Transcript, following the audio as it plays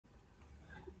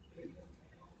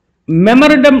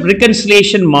Memorandum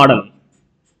reconciliation model.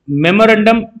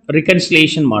 Memorandum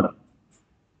reconciliation model.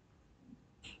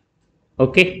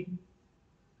 Okay.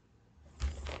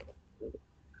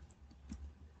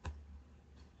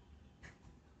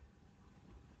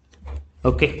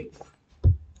 Okay.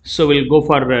 So we'll go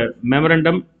for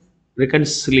memorandum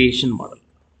reconciliation model.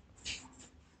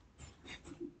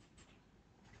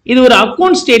 இது ஒரு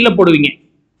account ஸ்டேட்ல போடுவீங்க.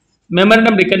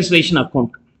 Memorandum reconciliation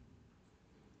account.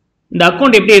 இந்த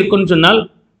account எப்படி இருக்குன்னு சொன்னால்,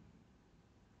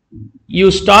 you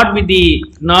start with the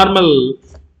normal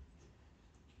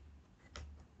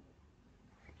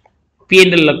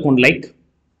P&L account like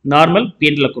normal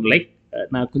P&L account like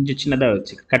நான் கொஞ்சம் சின்னதா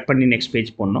வச்சு கட் பண்ணி நெக்ஸ்ட்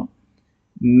பேஜ் போடணும்.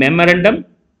 Memorandum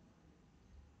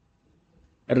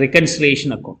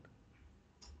reconciliation account.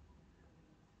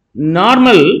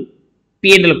 Normal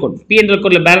P&L account. P&L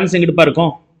account ல பேலன்ஸ் எங்கிட்டு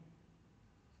இருக்கும்?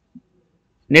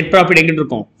 நெட் ப்ராஃபிட் எங்கிட்டு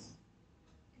இருக்கும்?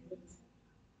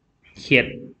 Here.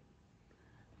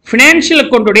 ஃபினான்ஷியல்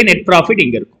அக்கவுண்டோட நெட் ப்ராஃபிட்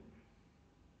இங்க இருக்கும்.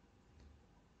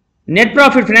 நெட்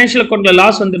ப்ராஃபிட் ஃபினான்ஷியல் அக்கவுண்ட்ல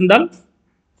லாஸ் வந்திருந்தால்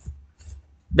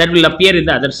that will appear in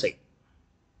the other side.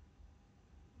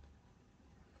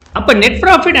 அப்ப net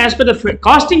profit as per the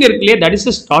costing இருக்குல்லையே, that is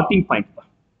the starting point.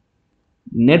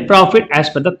 Net profit as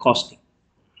per the costing.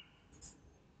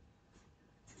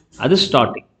 அது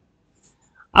starting.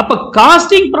 அப்ப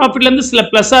costing ப்ராஃபிட்ல இருந்து சில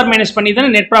plus R minus பண்ணி தானே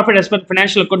net profit as per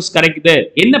financial accounts கிடைக்குது.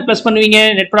 என்ன plus பண்ணுவீங்க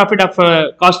நெட் ப்ராஃபிட் ஆஃப்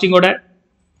காஸ்டிங்கோட?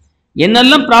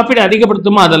 என்னெல்லாம் ப்ராஃபிட்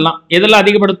அதிகப்படுத்துமோ அதெல்லாம். எதெல்லாம்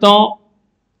அதிகப்படுத்தும்?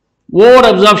 ஓவர்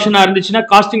அப்சார்ப்ஷனா இருந்துச்சுன்னா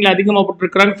காஸ்டிங்ல அதிகமாக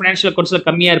போட்டுருக்காங்க, ஃபினான்ஷியல் அக்கவுண்ட்ஸ்ல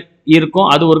கம்மியா இருக்கும்.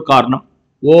 அது ஒரு காரணம்,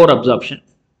 ஓவர் அப்சார்ப்ஷன்.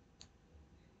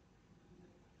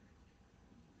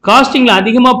 காஸ்டிங்ல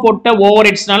அதிகமாக போட்ட ஓவர்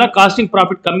ஹெட்ஸ்னால காஸ்டிங்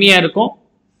ப்ராஃபிட் கம்மியா இருக்கும்.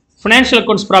 ஃபினான்ஷியல்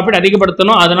அக்கவுண்ட்ஸ் ப்ராஃபிட்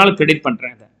அதிகப்படுத்தணும், அதனால கிரெடிட்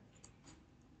பண்றேன்.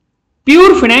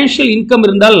 பியூர் ஃபினான்ஷியல் இன்கம்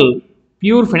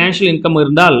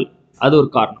இருந்தால் அது ஒரு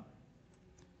காரணம்.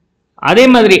 அதே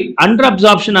மாதிரி அண்டர்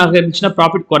அப்சார்ப்ஷன் ஆக இருந்துச்சுன்னா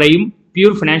ப்ராஃபிட் குறையும்.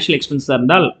 பியூர் ஃபினான்ஷியல் எக்ஸ்பென்ஸா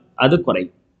இருந்தால் அது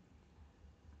குறையும்.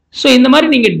 ஸோ இந்த மாதிரி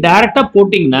நீங்க டைரக்டா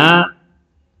போட்டீங்கன்னா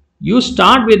you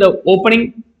start with opening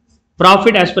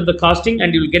profit as per the costing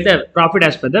and you will get the profit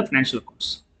as per the financial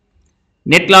accounts.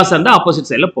 Net loss இருந்தால் ஆப்போசிட்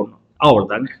சைட்ல போடணும்,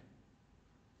 அவ்வளவுதாங்க.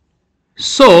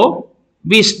 So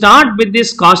we start with this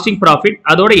costing profit.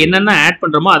 அதோட என்னென்ன ஆட்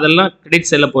பண்றோமோ அதெல்லாம் credit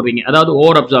சைட்ல போடுறீங்க. அதாவது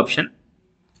over absorption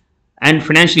and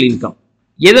financial income.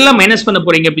 எதெல்லாம் மைனஸ் பண்ண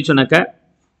போறீங்க அப்படி சொன்னாக்க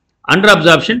under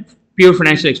absorption, pure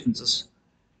financial expenses.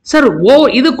 Sir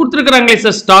இது கொடுத்துருக்காங்களே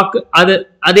சார் ஸ்டாக்,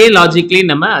 அதே லாஜிக்லயே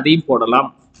நம்ம அதையும் போடலாம்.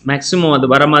 மேக்ஸிமம் அது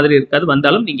வர மாதிரி இருக்காது,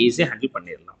 வந்தாலும் நீங்க ஈஸியா ஹேண்டில்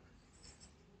பண்ணிடலாம்.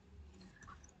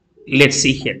 Let's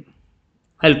see here.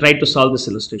 I'll try to solve this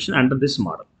illustration under this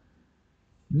model.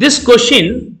 This question,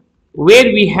 where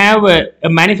we have a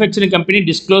manufacturing company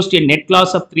disclosed a net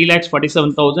loss of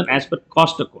 3,47,000 as per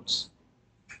cost accounts,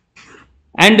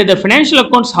 and the financial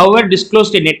accounts however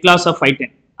disclosed a net loss of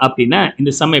 510. அப்படின்னா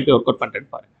இந்த some எப்படி work out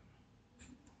பண்றேன்னு பாருங்க.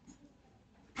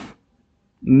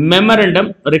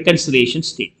 Memorandum reconciliation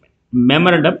statement.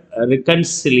 Memorandum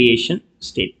reconciliation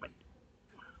statement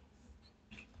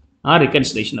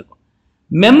reconciliation account.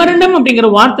 Memorandum அப்படிங்கிற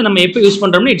வார்த்தை நம்ம எப்போ use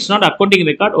பண்றோம்னா, இட்ஸ் நாட் அக்கௌண்டிங்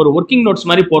ரெக்கார்ட். ஒரு ஒர்க்கிங் நோட்ஸ்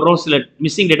மாதிரி போடுறோம் சில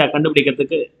மிஸ்ஸிங் டேட்டா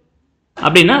கண்டுபிடிக்கிறதுக்கு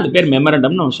அப்படின்னா அது பேர்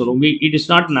மெமரண்டம் நம்ம சொல்லுவோம். It is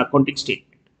not an accounting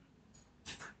statement.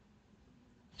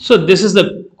 So this is the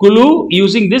clue.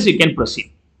 Using this you can proceed.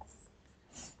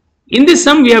 In this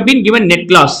sum we have been given net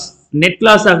loss. Net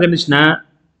loss ஆகிருந்துச்சுன்னா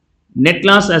net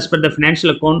loss as per the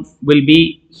financial account will be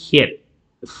here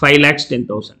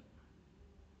 5,10,000.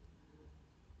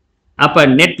 Upper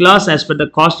net loss as per the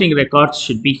costing records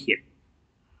should be here.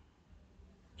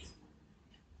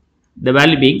 The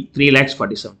value being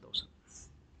 3,47,000.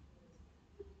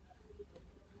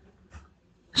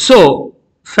 So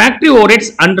factory overheads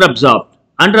under absorbed.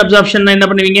 Under absorption na enna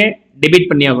பண்ணுவீங்க? Debit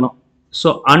பண்ணி ஆகணும். So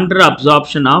under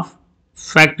absorption of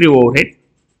factory overhead,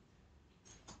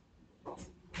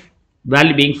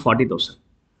 value being 40,000.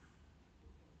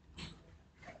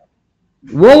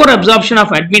 Over absorption of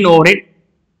admin overhead.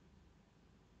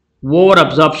 Over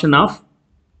absorption of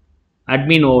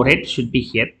admin overhead should be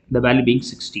here, the value being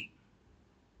 60.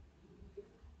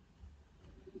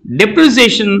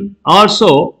 Depreciation also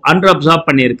under absorb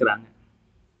பண்ணியிருக்கிறாங்க.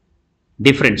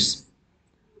 Difference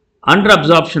under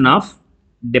absorption of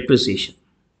depreciation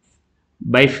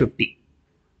by 50.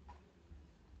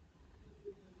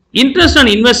 Interest on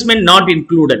investment not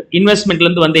included. Investment ல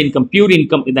இருந்து வந்த income, pure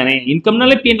income இதானே.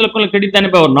 இன்கம்னாலே P&L அக்கவுண்ட்ல credit தானே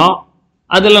வரணும்.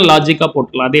 அதெல்லாம் லாஜிக்கா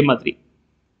போட்டுக்கலாம். அதே மாதிரி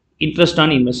interest on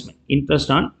investment. Interest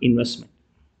on investment.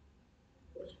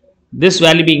 This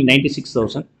value being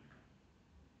 96,000.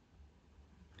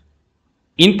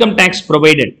 Income tax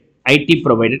provided, IT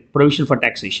provided, provision for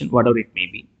taxation, whatever it may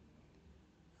be.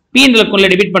 P&L அக்கவுண்ட்ல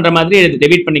டெபிட் பண்ற மாதிரி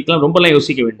டெபிட் பண்ணிக்கலாம், ரொம்பலாம்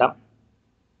யோசிக்க வேண்டாம்.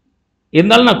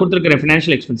 இருந்தாலும் நான் கொடுத்துருக்கிறேன்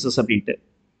ஃபினான்ஷியல் எக்ஸ்பென்சஸ் அப்படின்ட்டு.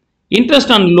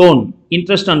 Interest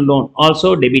on loan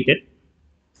also debited.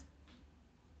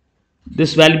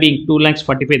 This value being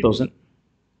 2,45,000.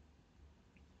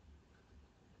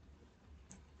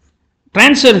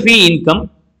 Transfer fee income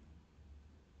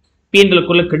P&L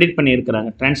குள்ள கிரெடிட் பண்ணி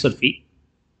இருக்காங்க. Transfer fee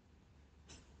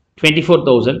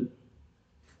 24,000.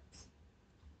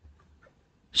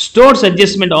 Stores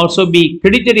adjustment also be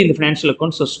credited in the financial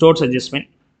account. So stores adjustment,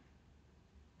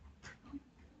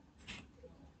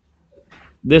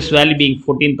 this value being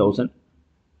 14,000.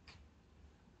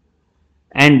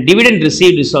 And dividend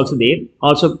received is also there.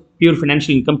 Also pure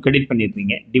financial income credit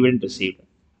பண்ணிருக்கீங்க. Dividend received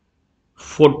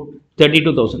for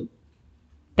 32,000.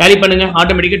 Tally பண்ணுங்க,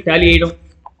 ஆட்டோமேட்டிக்கா tally ஆயிடும்.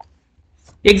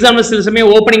 எக்ஸாம்ல சில சமயம்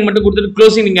opening மட்டும் கொடுத்துட்டு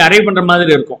closing நீங்க அரைவ் பண்ற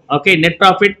மாதிரி இருக்கும். Okay, net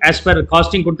profit as per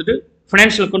costing கொடுத்துட்டு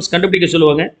ஃபினான்ஷியல் அக்கவுண்ட்ஸ் கண்டுபிடிக்க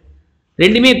சொல்லுவாங்க.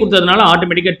 ரெண்டுமே கொடுத்ததுனால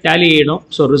ஆட்டோமேட்டிக்கா டேலி ஆயிடும்.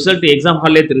 ஸோ ரிசல்ட் எக்ஸாம்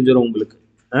ஹால்லே தெரிஞ்சிடும் உங்களுக்கு.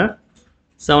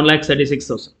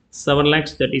 7,36,000.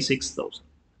 7,36,000.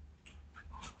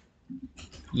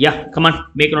 Yeah, come on,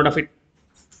 make a note of it.